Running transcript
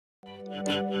Welcome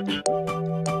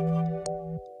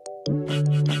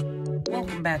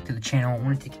back to the channel. I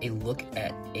want to take a look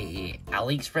at a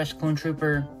AliExpress clone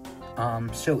trooper.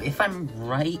 So if I'm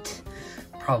right,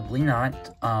 probably not.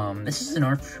 This is an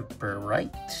ARC trooper,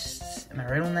 right? Am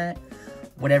I right on that?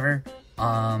 Whatever.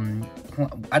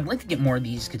 I'd like to get more of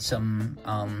these, get some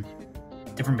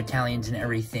different battalions and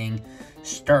everything.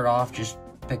 Start off, just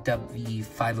picked up the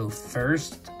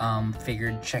 501st.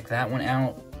 Figured check that one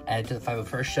out. Add it to the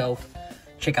 501st shelf.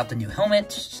 Check out the new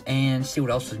helmets and see what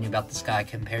else is new about this guy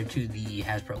compared to the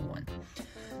Hasbro one.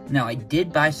 Now, I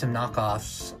did buy some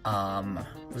knockoffs.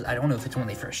 I don't know if it's when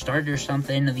they first started or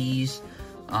something of these.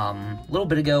 A little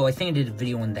bit ago, I think I did a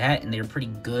video on that, and they were pretty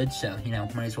good, so, you know,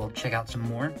 might as well check out some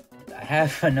more. I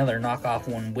have another knockoff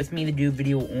one with me to do a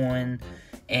video on,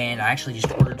 and I actually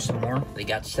just ordered some more. They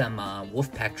got some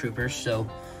Wolfpack troopers, so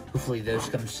hopefully those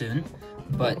come soon.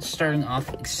 But starting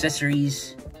off,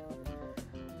 accessories.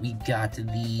 We got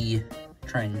the,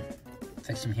 try and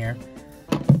fix them here,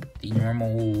 the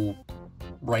normal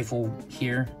rifle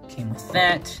here, came with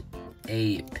that,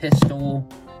 a pistol,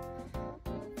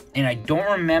 and I don't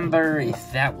remember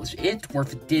if that was it, or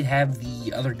if it did have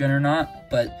the other gun or not,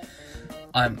 but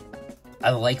I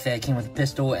like that it came with a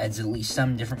pistol. It adds at least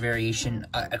some different variation,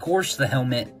 of course the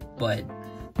helmet, but,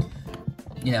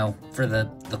 you know, for the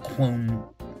clone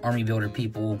army builder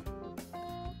people,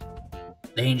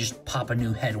 they didn't just pop a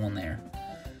new head on there.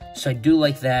 So I do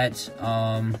like that. So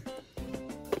I'm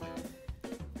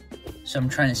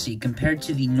trying to see, compared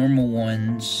to the normal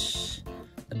ones,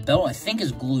 the belt I think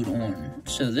is glued on.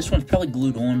 So this one's probably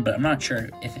glued on, but I'm not sure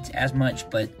if it's as much,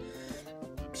 but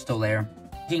still there.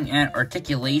 Looking at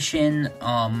articulation,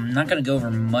 not gonna go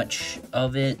over much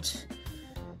of it.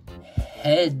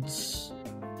 Head's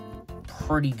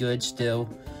pretty good still.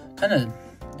 Kind of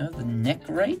the neck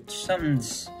right?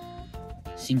 Something's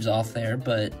seems off there,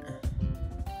 but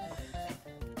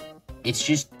it's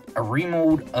just a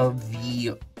remold of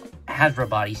the Hasbro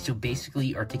body. So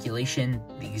basically, articulation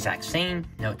the exact same.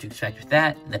 Know what to expect with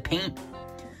that. The paint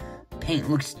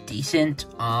looks decent.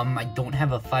 I don't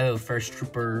have a 501st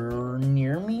trooper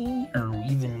near me or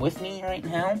even with me right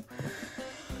now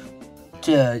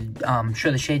to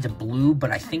show the shades of blue, but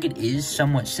I think it is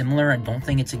somewhat similar. I don't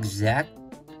think it's exact.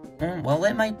 Well,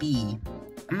 it might be.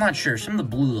 I'm not sure. Some of the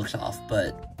blue looks off,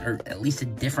 but, or at least a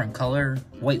different color.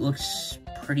 White looks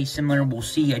pretty similar. We'll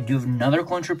see. I do have another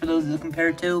clone trooper though to compare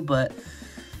it to, but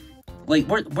like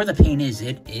where the paint is,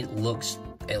 it looks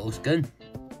good.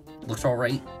 Looks all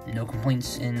right. No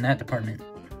complaints in that department.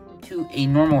 To a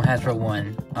normal Hasbro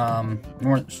one.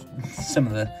 More some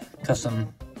of the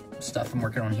custom stuff I'm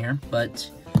working on here,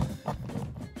 but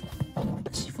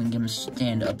let's see if we can get them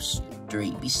stand up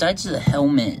straight. Besides the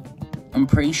helmet, I'm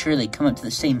pretty sure they come up to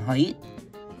the same height,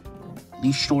 at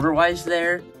least shoulder-wise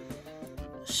there.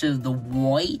 So the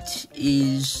white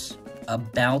is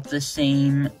about the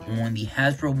same on the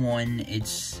Hasbro one.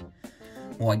 It's,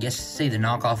 well, I guess say the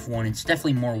knockoff one, it's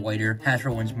definitely more whiter.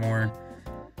 Hasbro one's more,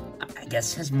 I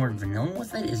guess has more vanilla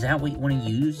with it. Is that what you want to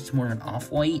use? It's more of an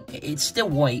off-white. It's still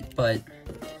white, but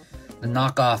the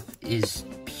knockoff is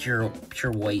pure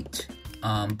white.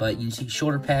 But you can see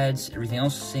shoulder pads, everything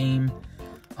else the same.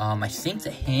 I think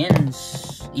the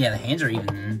hands, yeah, the hands are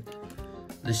even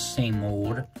the same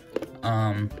mold.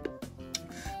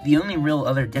 The only real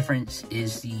other difference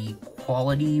is the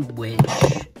quality, which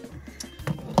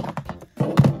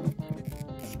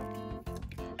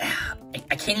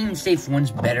I can't even say if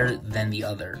one's better than the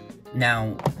other.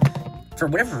 Now, for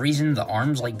whatever reason, the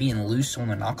arms like being loose on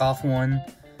the knockoff one,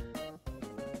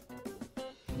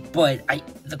 but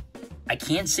I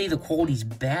can't say the quality's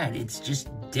bad. It's just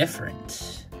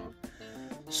different.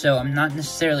 So I'm not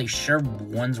necessarily sure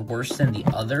one's worse than the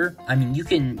other. I mean, you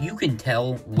can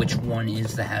tell which one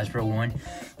is the Hasbro one.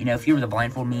 You know, if you were to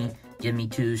blindfold me, give me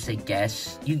two, say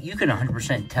guess, you can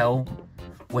 100% tell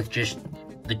with just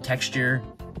the texture,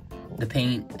 the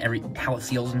paint, how it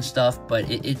feels and stuff.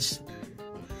 But it's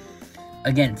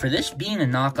again, for this being a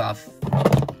knockoff,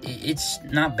 it's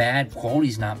not bad.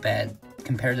 Quality's not bad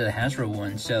compared to the Hasbro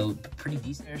one. So pretty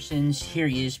decent comparisons. Here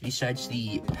he is. Besides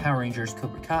the Power Rangers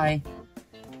Cobra Kai.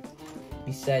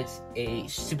 Besides a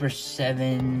Super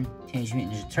 7 Teenage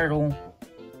Mutant Ninja Turtle.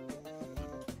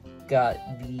 Got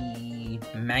the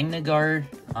Magna Guard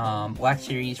Black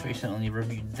Series. Recently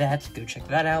reviewed that. Go check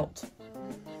that out.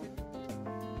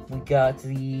 We got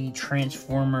the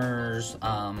Transformers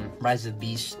Rise of the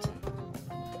Beast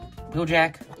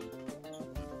Wheeljack.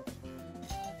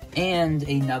 And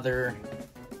another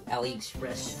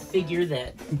AliExpress figure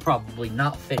that probably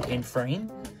not fit in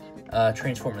frame.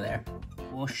 Transformer there.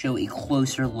 We'll show a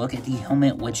closer look at the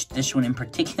helmet, which this one in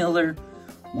particular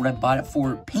what I bought it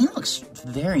for. Paint looks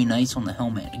very nice on the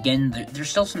helmet. Again, there's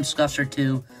still some scuffs or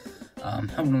two.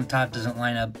 Helmet on the top doesn't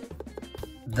line up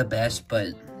the best,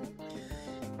 but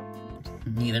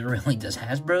neither really does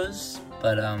Hasbro's.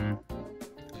 But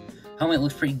helmet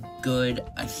looks pretty good.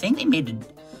 I think they made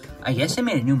I guess they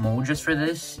made a new mold just for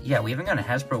this. Yeah, we haven't got a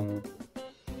Hasbro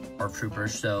ARC Trooper,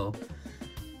 so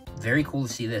very cool to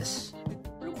see this.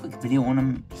 Real quick video on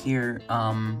them here.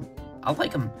 I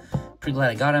like them. Pretty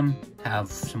glad I got them.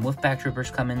 Have some Wolfpack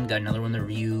Troopers coming. Got another one to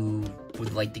review.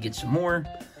 Would like to get some more.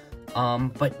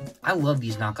 But I love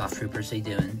these knockoff troopers they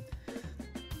do, and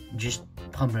just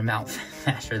pumping them out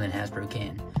faster than Hasbro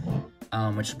can,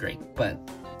 which is great. But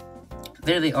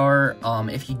there they are.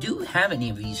 If you do have any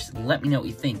of these, let me know what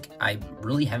you think. I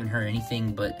really haven't heard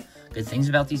anything but good things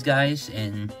about these guys,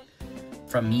 and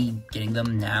from me getting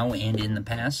them now and in the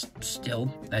past,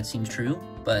 still, that seems true.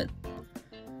 But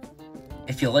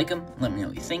if you like them, let me know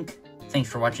what you think. Thanks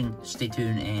for watching, stay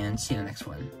tuned, and see you in the next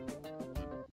one.